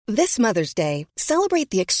This Mother's Day, celebrate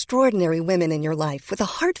the extraordinary women in your life with a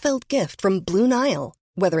heartfelt gift from Blue Nile.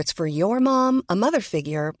 Whether it's for your mom, a mother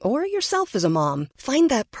figure, or yourself as a mom, find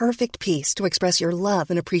that perfect piece to express your love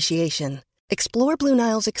and appreciation. Explore Blue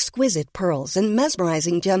Nile's exquisite pearls and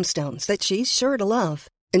mesmerizing gemstones that she's sure to love.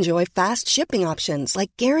 Enjoy fast shipping options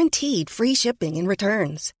like guaranteed free shipping and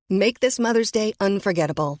returns. Make this Mother's Day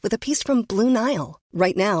unforgettable with a piece from Blue Nile.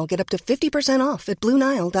 Right now, get up to 50% off at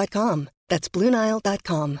BlueNile.com. That's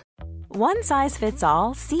BlueNile.com. One size fits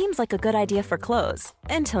all seems like a good idea for clothes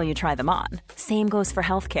until you try them on. Same goes for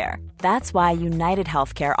healthcare. That's why United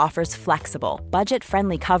Healthcare offers flexible,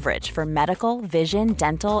 budget-friendly coverage for medical, vision,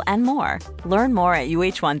 dental, and more. Learn more at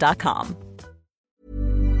UH1.com.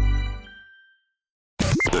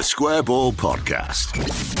 The Square Ball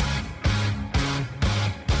Podcast.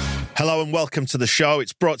 Hello and welcome to the show.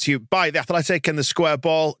 It's brought to you by The Athletic and The Square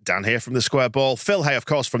Ball. Dan here from The Square Ball. Phil Hay, of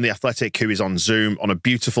course, from The Athletic, who is on Zoom on a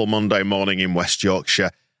beautiful Monday morning in West Yorkshire.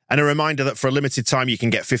 And a reminder that for a limited time, you can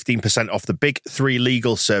get 15% off the big three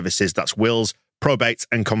legal services. That's wills, probate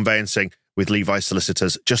and conveyancing with Levi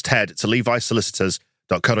Solicitors. Just head to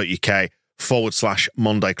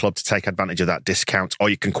levisolicitors.co.uk/Monday Club to take advantage of that discount. Or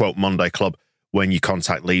you can quote Monday Club when you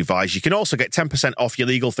contact Levi's. You can also get 10% off your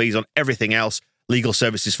legal fees on everything else. Legal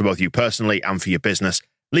services for both you personally and for your business.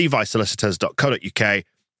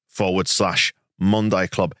 levisolicitors.co.uk/Monday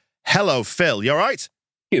Club. Hello, Phil. You all right?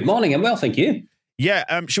 Good morning. I'm well, thank you. Yeah.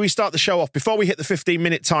 Should we start the show off? Before we hit the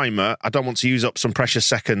 15-minute timer, I don't want to use up some precious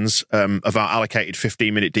seconds of our allocated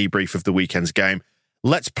 15-minute debrief of the weekend's game.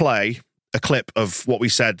 Let's play a clip of what we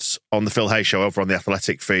said on the Phil Hay Show over on the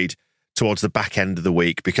Athletic feed towards the back end of the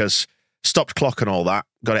week, because stopped clock and all that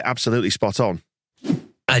got it absolutely spot on.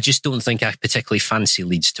 I just don't think I particularly fancy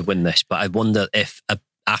Leeds to win this, but I wonder if an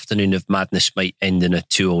afternoon of madness might end in a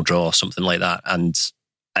 2-2 draw or something like that. And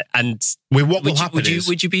what will happen is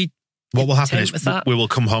we will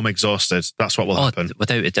come home exhausted. That's what will happen.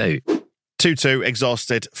 Without a doubt. 2-2,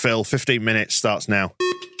 exhausted. Phil, 15 minutes starts now.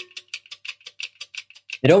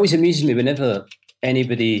 It always amuses me whenever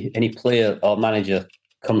any player or manager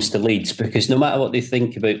comes to Leeds, because no matter what they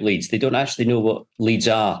think about Leeds, they don't actually know what Leeds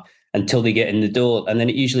are until they get in the door. And then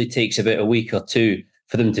it usually takes about a week or two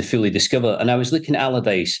for them to fully discover. And I was looking at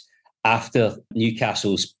Allardyce after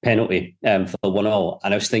Newcastle's penalty for 1-1,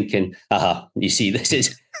 and I was thinking, you see, this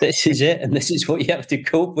is it, and this is what you have to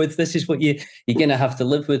cope with. This is what you're going to have to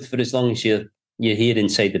live with for as long as you're here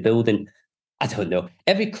inside the building. I don't know.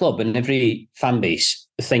 Every club and every fan base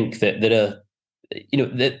think that their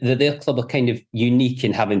club are kind of unique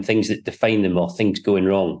in having things that define them or things going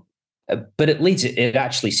wrong. But at Leeds, it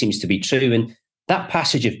actually seems to be true. And that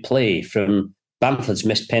passage of play from Bamford's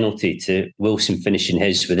missed penalty to Wilson finishing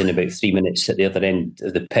his within about 3 minutes at the other end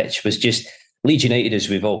of the pitch was just Leeds United as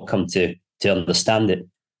we've all come to understand it.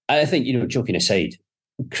 I think, joking aside,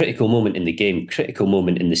 critical moment in the game, critical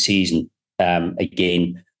moment in the season,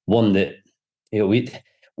 again, one that,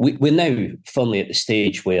 we're now firmly at the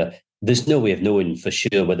stage where there's no way of knowing for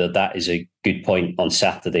sure whether that is a good point on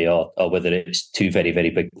Saturday or whether it's two very, very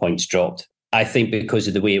big points dropped. I think because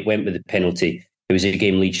of the way it went with the penalty, it was a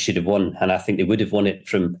game Leeds should have won, and I think they would have won it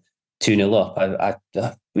from 2-0 up. I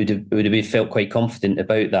would have felt quite confident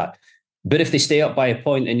about that. But if they stay up by a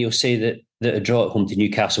point, then you'll say that a draw at home to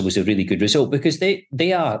Newcastle was a really good result, because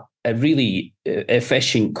they are a really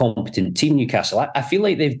efficient, competent team, Newcastle. I feel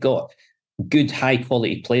like they've got good,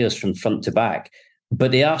 high-quality players from front to back,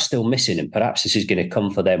 but they are still missing, and perhaps this is going to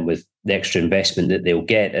come for them with the extra investment that they'll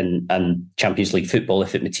get and Champions League football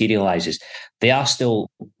if it materialises. They are still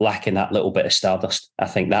lacking that little bit of stardust. I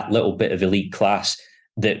think that little bit of elite class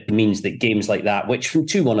that means that games like that, which from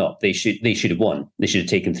 2-1 up, they should have won. They should have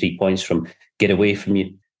taken 3 points from, get away from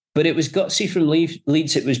you. But it was gutsy from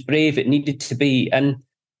Leeds. It was brave. It needed to be. And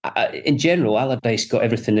in general, Allardyce got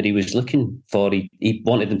everything that he was looking for. He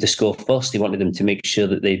wanted them to score first. He wanted them to make sure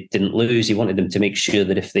that they didn't lose. He wanted them to make sure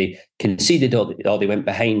that if they conceded or they went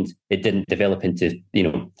behind, it didn't develop into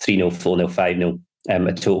 3-0, 4-0, 5-0,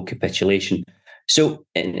 a total capitulation. So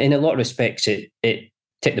in a lot of respects, it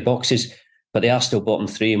ticked the boxes, but they are still bottom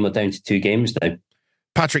three and we're down to 2 games now.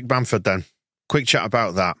 Patrick Bamford then, quick chat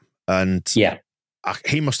about that. And yeah,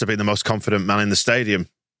 he must have been the most confident man in the stadium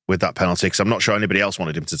with that penalty, because I'm not sure anybody else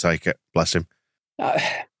wanted him to take it. Bless him.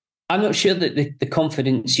 I'm not sure that the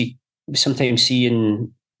confidence you sometimes see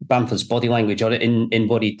in Bamford's body language or in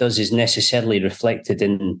what he does is necessarily reflected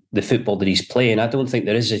in the football that he's playing. I don't think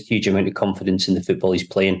there is a huge amount of confidence in the football he's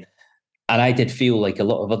playing. And I did feel like a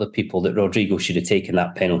lot of other people that Rodrigo should have taken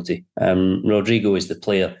that penalty. Rodrigo is the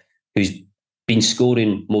player who's been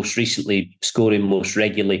scoring most recently, scoring most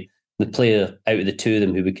regularly, the player out of the two of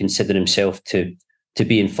them who would consider himself to to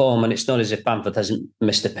be in form, and it's not as if Bamford hasn't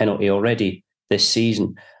missed a penalty already this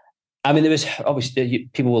season. I mean, there was obviously,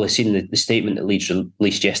 people will have seen the statement that Leeds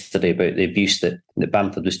released yesterday about the abuse that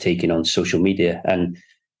Bamford was taking on social media. And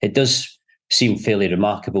it does seem fairly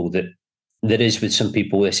remarkable that there is, with some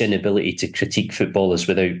people, this inability to critique footballers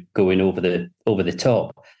without going over the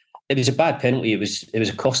top. It was a bad penalty. It was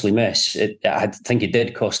a costly miss. I think it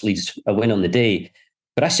did cost Leeds a win on the day.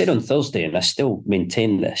 But I said on Thursday, and I still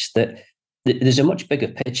maintain this, that there's a much bigger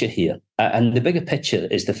picture here. And the bigger picture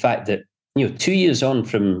is the fact that, 2 years on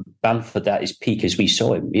from Bamford at his peak as we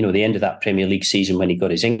saw him, the end of that Premier League season when he got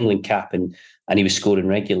his England cap and he was scoring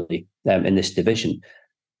regularly in this division,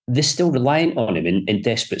 they're still reliant on him in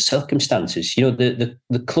desperate circumstances.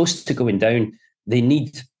 The close to going down, they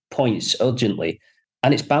need points urgently.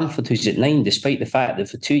 And it's Bamford who's at 9, despite the fact that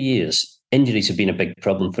for 2 years, injuries have been a big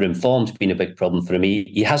problem for him. Form's been a big problem for him.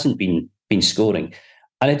 He hasn't been scoring.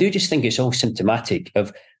 And I do just think it's all symptomatic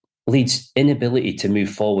of Leeds' inability to move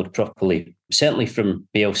forward properly, certainly from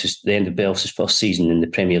the end of Bielsa's first season in the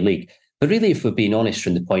Premier League. But really, if we're being honest,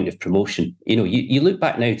 from the point of promotion, you look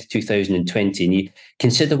back now to 2020 and you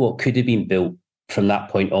consider what could have been built from that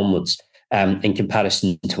point onwards in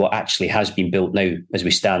comparison to what actually has been built now as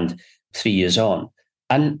we stand 3 years on.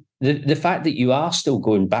 And the fact that you are still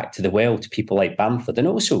going back to the well to people like Bamford and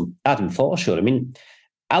also Adam Forshaw. I mean,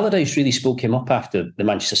 Allardyce really spoke him up after the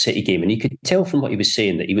Manchester City game, and you could tell from what he was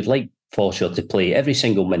saying that he would like Forshaw to play every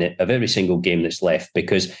single minute of every single game that's left,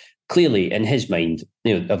 because clearly in his mind,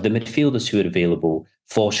 of the midfielders who are available,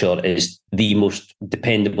 Forshaw is the most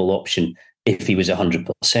dependable option if he was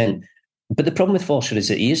 100%. But the problem with Forshaw is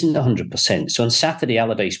that he isn't 100%. So on Saturday,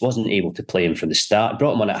 Allardyce wasn't able to play him from the start.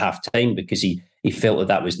 Brought him on at half-time because he felt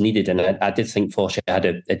that was needed. And I did think Forshaw had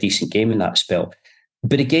a decent game in that spell.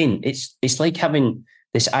 But again, it's like having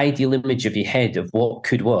this ideal image of your head of what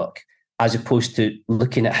could work, as opposed to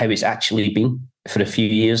looking at how it's actually been for a few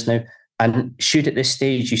years now. And should at this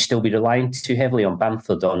stage you still be relying too heavily on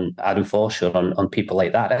Bamford, on Adam Forshaw, on people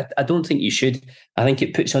like that? I don't think you should. I think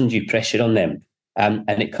it puts undue pressure on them. And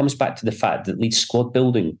it comes back to the fact that Leeds squad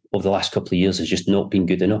building over the last couple of years has just not been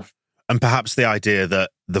good enough. And perhaps the idea that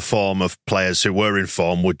the form of players who were in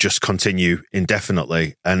form would just continue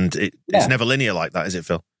indefinitely. And it's never linear like that, is it,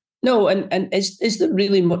 Phil? No, and is there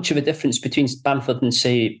really much of a difference between Bamford and,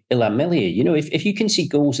 say, Illan Meslier? If you can see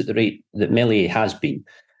goals at the rate that Meslier has been,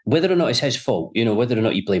 whether or not it's his fault, whether or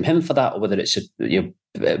not you blame him for that, or whether it's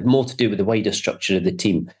more to do with the wider structure of the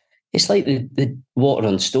team, it's like the water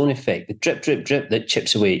on stone effect, the drip, drip, drip that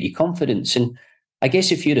chips away at your confidence. And I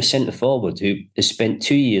guess if you're a centre forward who has spent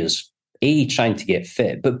 2 years, A, trying to get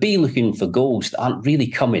fit, but B, looking for goals that aren't really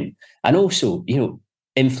coming, and also,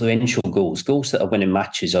 influential goals that are winning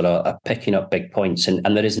matches or are picking up big points, and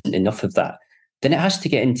there isn't enough of that, then it has to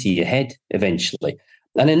get into your head eventually.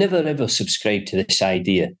 And I never ever subscribe to this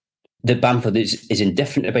idea that Bamford is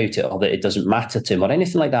indifferent about it, or that it doesn't matter to him or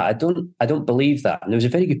anything like that. I don't believe that. And there was a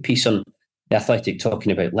very good piece on The Athletic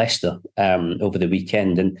talking about Leicester over the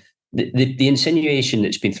weekend, and the insinuation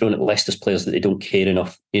that's been thrown at Leicester's players that they don't care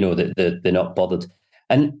enough, that they're not bothered.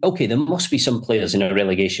 And okay, there must be some players in a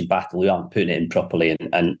relegation battle who aren't putting it in properly,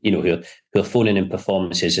 and who are phoning in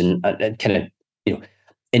performances and kind of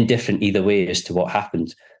indifferent either way as to what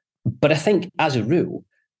happened. But I think as a rule,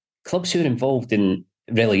 clubs who are involved in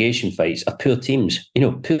relegation fights are poor teams.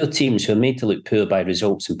 Poor teams who are made to look poor by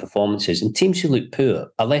results and performances, and teams who look poor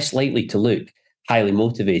are less likely to look highly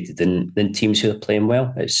motivated than teams who are playing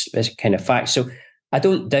well. It's a kind of fact. So I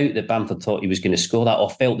don't doubt that Bamford thought he was going to score that, or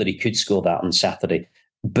felt that he could score that on Saturday.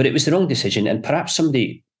 But it was the wrong decision, and perhaps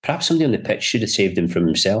somebody on the pitch should have saved him from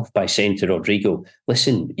himself by saying to Rodrigo,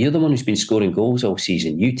 listen, you're the one who's been scoring goals all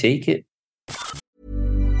season. You take it.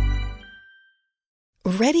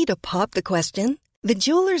 Ready to pop the question? The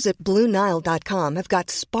jewelers at BlueNile.com have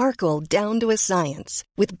got sparkle down to a science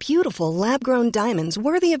with beautiful lab-grown diamonds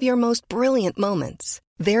worthy of your most brilliant moments.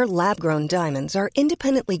 Their lab-grown diamonds are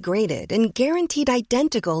independently graded and guaranteed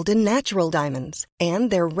identical to natural diamonds,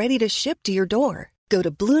 and they're ready to ship to your door. Go to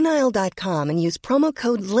BlueNile.com and use promo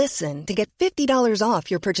code LISTEN to get $50 off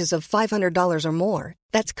your purchase of $500 or more.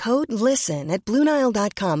 That's code LISTEN at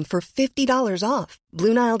BlueNile.com for $50 off.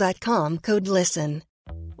 BlueNile.com, code LISTEN.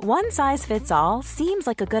 One size fits all seems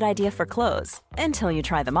like a good idea for clothes until you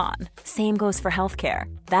try them on. Same goes for healthcare.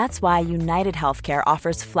 That's why United Healthcare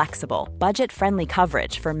offers flexible, budget-friendly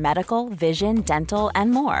coverage for medical, vision, dental, and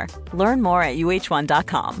more. Learn more at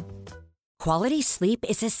uh1.com. Quality sleep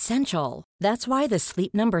is essential. That's why the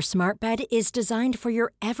Sleep Number Smart Bed is designed for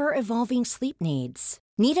your ever-evolving sleep needs.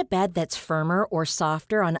 Need a bed that's firmer or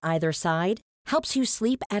softer on either side? Helps you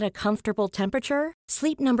sleep at a comfortable temperature?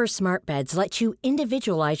 Sleep Number Smart Beds let you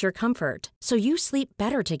individualize your comfort so you sleep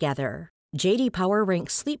better together. J.D. Power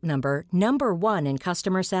ranks Sleep Number number 1 in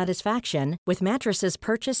customer satisfaction with mattresses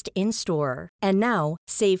purchased in-store. And now,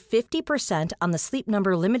 save 50% on the Sleep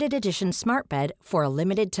Number Limited Edition Smart Bed for a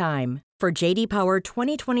limited time. For J.D. Power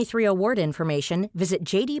 2023 award information, visit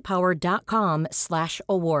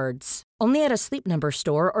jdpower.com/awards. Only at a Sleep Number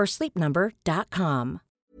store or sleepnumber.com.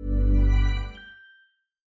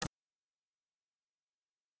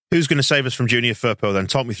 Who's going to save us from Junior Firpo then?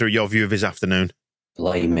 Talk me through your view of his afternoon.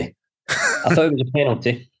 Blimey. I thought it was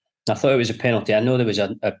a penalty. I know there was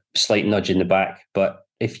a slight nudge in the back, but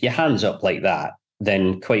if your hand's up like that,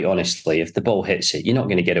 then quite honestly, if the ball hits it, you're not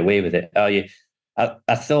going to get away with it, are you?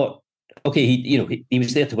 I thought, okay, he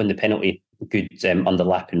was there to win the penalty, good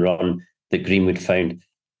underlapping run that Greenwood found,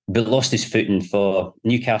 but lost his footing for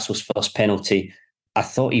Newcastle's first penalty. I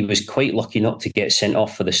thought he was quite lucky not to get sent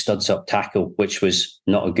off for the studs up tackle, which was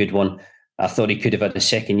not a good one. I thought he could have had a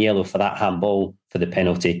second yellow for that handball for the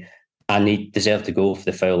penalty, and he deserved to go for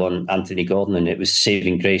the foul on Anthony Gordon, and it was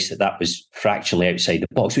saving grace that was fractionally outside the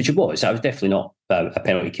box, which it was. That was definitely not a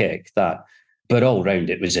penalty kick, that. But all round,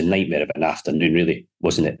 it was a nightmare of an afternoon, really,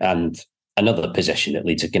 wasn't it? And another position that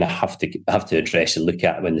Leeds are going to have to address and look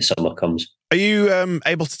at when the summer comes. Are you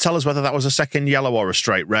able to tell us whether that was a second yellow or a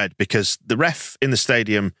straight red? Because the ref in the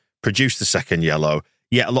stadium produced the second yellow,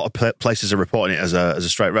 yet a lot of places are reporting it as a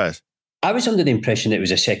straight red. I was under the impression it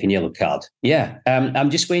was a second yellow card. Yeah,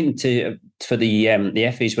 I'm just waiting for the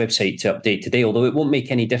FA's website to update today, although it won't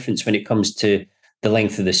make any difference when it comes to the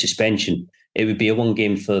length of the suspension. It would be a 1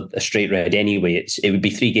 game for a straight red anyway. It would be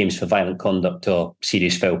 3 games for violent conduct or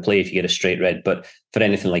serious foul play if you get a straight red. But for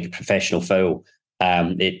anything like a professional foul,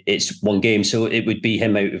 it's 1 game. So it would be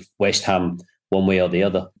him out of West Ham one way or the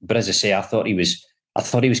other. But as I say, I thought he was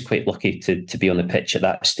quite lucky to be on the pitch at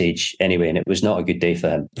that stage anyway, and it was not a good day for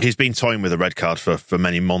him. He's been toying with a red card for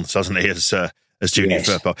many months, hasn't he, as Junior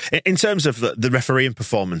Firpo? In terms of the refereeing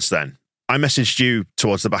performance then, I messaged you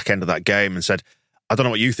towards the back end of that game and said, I don't know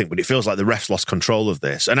what you think, but it feels like the refs lost control of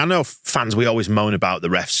this. And I know fans, we always moan about the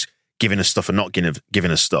refs giving us stuff and not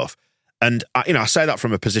giving us stuff. And I say that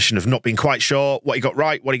from a position of not being quite sure what he got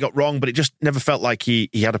right, what he got wrong, but it just never felt like he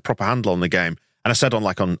had a proper handle on the game. And I said on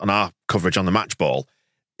our coverage on the match ball,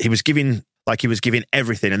 he was giving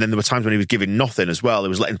everything, and then there were times when he was giving nothing as well. He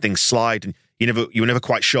was letting things slide, and you were never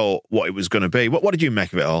quite sure what it was going to be. What did you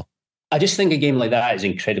make of it all? I just think a game like that is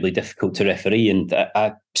incredibly difficult to referee, and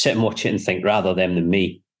I sit and watch it and think rather them than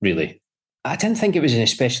me, really. I didn't think it was an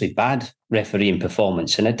especially bad refereeing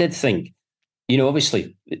performance, and I did think,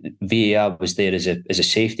 obviously VAR was there as a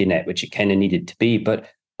safety net, which it kind of needed to be, but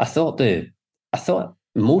I thought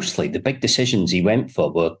mostly the big decisions he went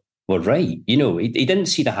for were right. He didn't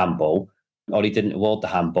see the handball, or he didn't award the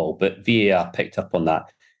handball, but VAR picked up on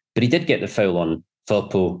that. But he did get the foul on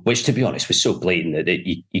Firpo, which, to be honest, was so blatant that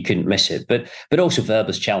you couldn't miss it. But also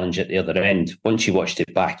Verba's challenge at the other end. Once you watched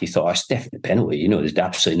it back, you thought, it's definitely a penalty. There's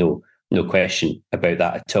absolutely no question about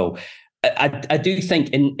that at all. I do think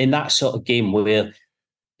in that sort of game where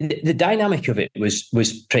the dynamic of it was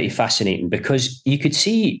pretty fascinating, because you could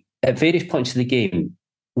see at various points of the game,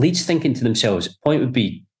 Leeds thinking to themselves, a point would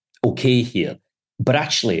be okay here. But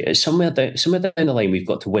actually, it's somewhere down the line, we've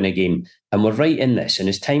got to win a game, and we're right in this. And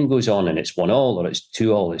as time goes on and it's 1-1 or it's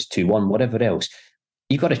 2-2, it's 2-1, whatever else,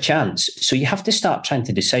 you've got a chance. So you have to start trying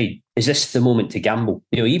to decide, is this the moment to gamble?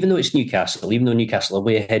 Even though it's Newcastle, even though Newcastle are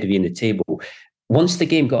way ahead of you in the table, once the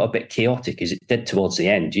game got a bit chaotic, as it did towards the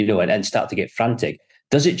end, and start to get frantic,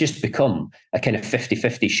 does it just become a kind of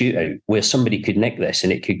 50-50 shootout where somebody could nick this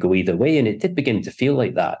and it could go either way? And it did begin to feel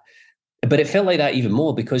like that. But it felt like that even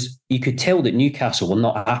more because you could tell that Newcastle were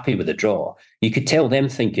not happy with the draw. You could tell them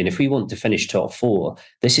thinking, if we want to finish top 4,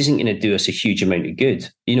 this isn't going to do us a huge amount of good.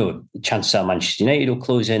 Chances are Manchester United will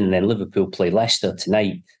close in, and then Liverpool play Leicester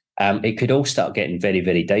tonight. It could all start getting very,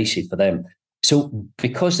 very dicey for them. So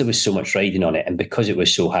because there was so much riding on it, and because it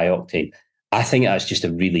was so high octane, I think that's just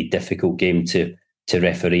a really difficult game to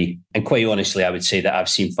referee. And quite honestly, I would say that I've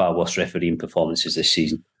seen far worse refereeing performances this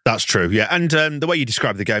season. That's true, yeah. And the way you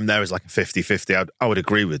described the game there is like a 50-50. I would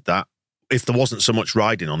agree with that. If there wasn't so much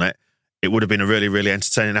riding on it, it would have been a really, really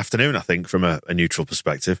entertaining afternoon, I think, from a neutral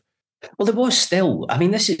perspective. Well, there was still. I mean,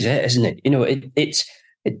 this is it, isn't it?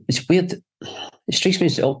 It's weird. It strikes me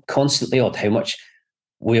as constantly odd how much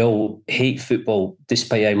we all hate football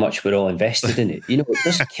despite how much we're all invested in it. It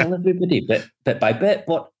does kill everybody bit by bit.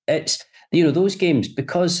 But it's, those games,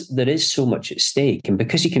 because there is so much at stake and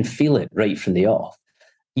because you can feel it right from the off,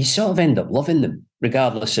 you sort of end up loving them,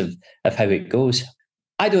 regardless of how it goes.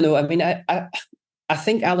 I don't know. I mean, I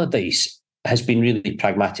think Allardyce has been really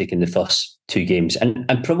pragmatic in the first two games. And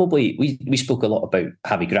probably we spoke a lot about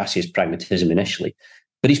Javi Gracia's pragmatism initially,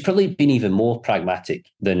 but he's probably been even more pragmatic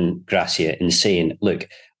than Gracia in saying, look,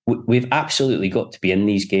 we've absolutely got to be in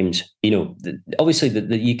these games. Obviously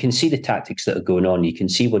you can see the tactics that are going on. You can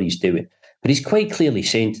see what he's doing, but he's quite clearly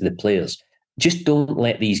saying to the players, just don't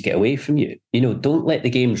let these get away from you. Don't let the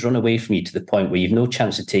games run away from you to the point where you've no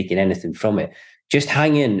chance of taking anything from it. Just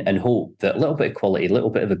hang in and hope that a little bit of quality, a little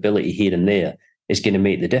bit of ability here and there is going to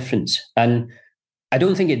make the difference. And I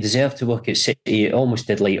don't think it deserved to work at City. It almost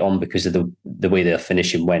did late on because of the way their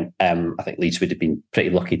finishing went. I think Leeds would have been pretty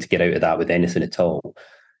lucky to get out of that with anything at all.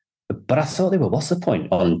 But I thought they were worth the point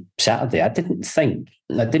on Saturday. I didn't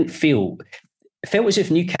feel... It felt as if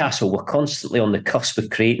Newcastle were constantly on the cusp of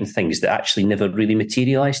creating things that actually never really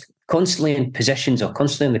materialised. Constantly in positions or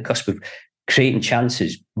constantly on the cusp of creating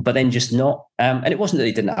chances, but then just not. And it wasn't that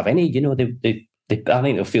they didn't have any. I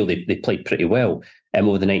think they'll feel they played pretty well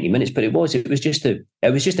over the 90 minutes. But it was just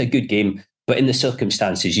a good game. But in the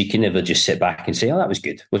circumstances, you can never just sit back and say, "Oh, that was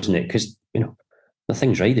good," wasn't it? Because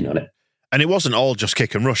nothing's riding on it. And it wasn't all just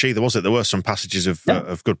kick and rush either, was it? There were some passages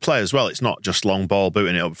of good play as well. It's not just long ball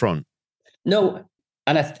booting it up front. No,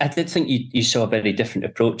 and I did think you saw a very different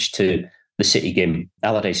approach to the City game.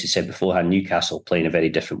 Allardyce had said beforehand, Newcastle playing a very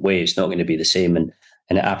different way. It's not going to be the same, and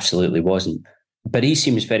it absolutely wasn't. But he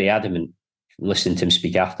seems very adamant, listening to him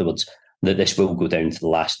speak afterwards, that this will go down to the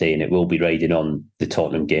last day and it will be riding on the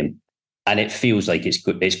Tottenham game. And it feels like it's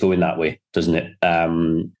going that way, doesn't it?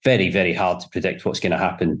 Very, very hard to predict what's going to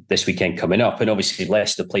happen this weekend coming up. And obviously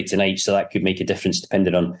Leicester play tonight, so that could make a difference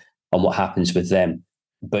depending on what happens with them.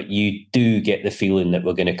 But you do get the feeling that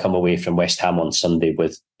we're going to come away from West Ham on Sunday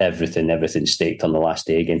with everything staked on the last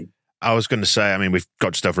day again. I was going to say, we've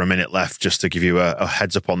got just over a minute left just to give you a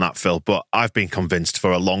heads up on that, Phil, but I've been convinced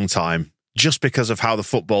for a long time, just because of how the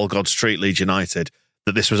football gods treat Leeds United,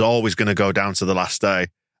 that this was always going to go down to the last day.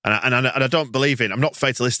 And I don't believe in, I'm not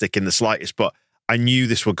fatalistic in the slightest, but I knew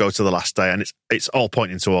this would go to the last day, and it's all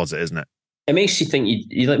pointing towards it, isn't it? It makes you think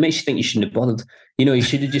you shouldn't have bothered. You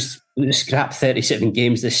should have just scrapped 37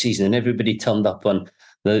 games this season, and everybody turned up on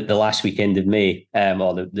the last weekend of May,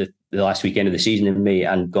 or the last weekend of the season in May,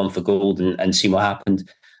 and gone for gold and seen what happened.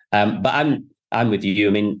 But I'm with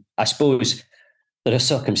you. I suppose there are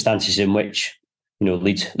circumstances in which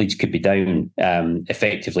Leeds could be down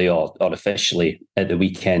effectively or officially at the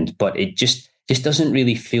weekend, but it just doesn't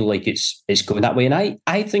really feel like it's going that way. And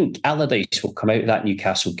I think Allardyce will come out of that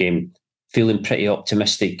Newcastle game feeling pretty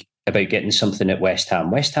optimistic about getting something at West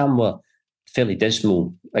Ham. West Ham were fairly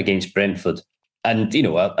dismal against Brentford, and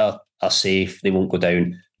are safe. They won't go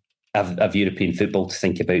down. Have European football to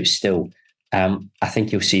think about still. I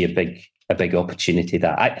think you'll see a big opportunity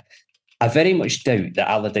there. I very much doubt that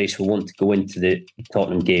Allardyce will want to go into the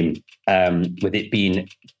Tottenham game with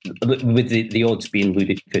the odds being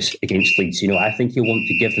ludicrous against Leeds. I think he'll want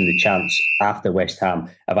to give them the chance after West Ham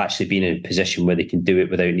of actually being in a position where they can do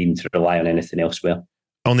it without needing to rely on anything elsewhere.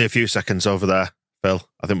 Only a few seconds over there, Phil.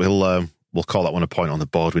 I think we'll call that one a point on the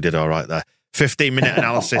board. We did all right there. 15-minute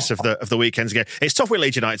analysis of the weekend's game. It's tough with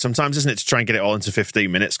Leeds United sometimes, isn't it, to try and get it all into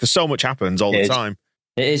 15 minutes because so much happens all the time.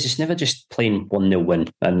 It is. It's never just plain 1-0 win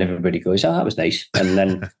and everybody goes, "Oh, that was nice," and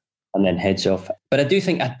then heads off. But I do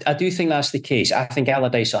think that's the case. I think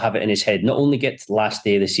Allardyce will have it in his head, not only get to the last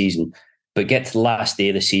day of the season, but get to the last day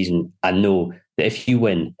of the season and know that if you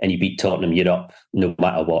win and you beat Tottenham, you're up no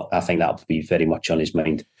matter what. I think that'll be very much on his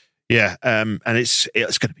mind. Yeah, and it's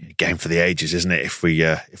going to be a game for the ages, isn't it? If we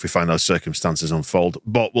find those circumstances unfold,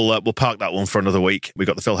 but we'll park that one for another week. We've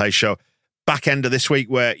got the Phil Hayes Show back end of this week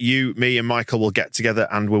where you, me and Michael will get together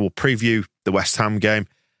and we will preview the West Ham game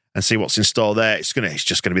and see what's in store there. It's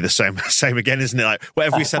just going to be the same again, isn't it? Like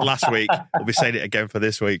whatever we said last week, we'll be saying it again for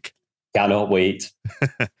this week. Cannot wait.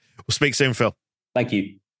 We'll speak soon, Phil. Thank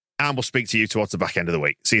you. And we'll speak to you towards the back end of the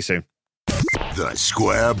week. See you soon. The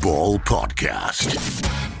Square Ball Podcast.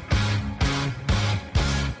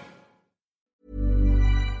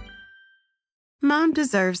 Mom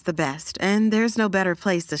deserves the best, and there's no better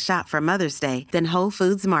place to shop for Mother's Day than Whole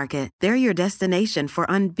Foods Market. They're your destination for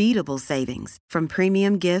unbeatable savings, from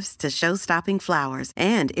premium gifts to show-stopping flowers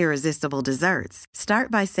and irresistible desserts. Start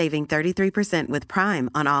by saving 33% with Prime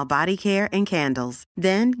on all body care and candles.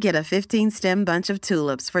 Then get a 15-stem bunch of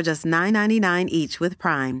tulips for just $9.99 each with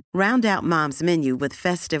Prime. Round out Mom's menu with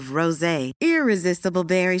festive rosé, irresistible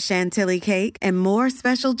berry chantilly cake, and more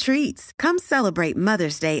special treats. Come celebrate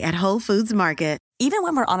Mother's Day at Whole Foods Market. Even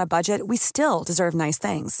when we're on a budget, we still deserve nice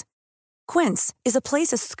things. Quince is a place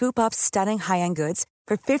to scoop up stunning high-end goods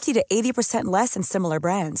for 50 to 80% less than similar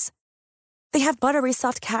brands. They have buttery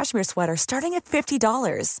soft cashmere sweaters starting at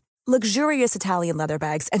 $50, luxurious Italian leather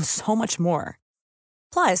bags, and so much more.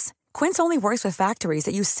 Plus, Quince only works with factories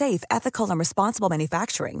that use safe, ethical, and responsible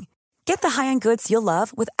manufacturing. Get the high-end goods you'll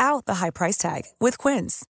love without the high price tag with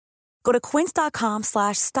Quince. Go to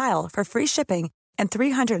quince.com/style for free shipping and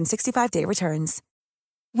 365-day returns.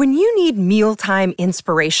 When you need mealtime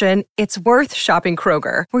inspiration, it's worth shopping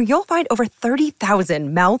Kroger, where you'll find over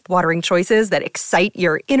 30,000 mouth-watering choices that excite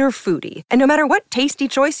your inner foodie. And no matter what tasty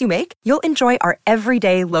choice you make, you'll enjoy our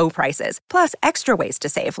everyday low prices, plus extra ways to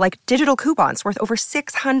save, like digital coupons worth over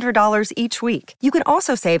 $600 each week. You can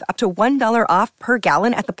also save up to $1 off per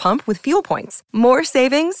gallon at the pump with fuel points. More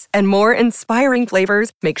savings and more inspiring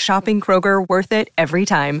flavors make shopping Kroger worth it every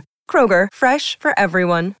time. Kroger, fresh for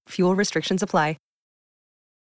everyone. Fuel restrictions apply.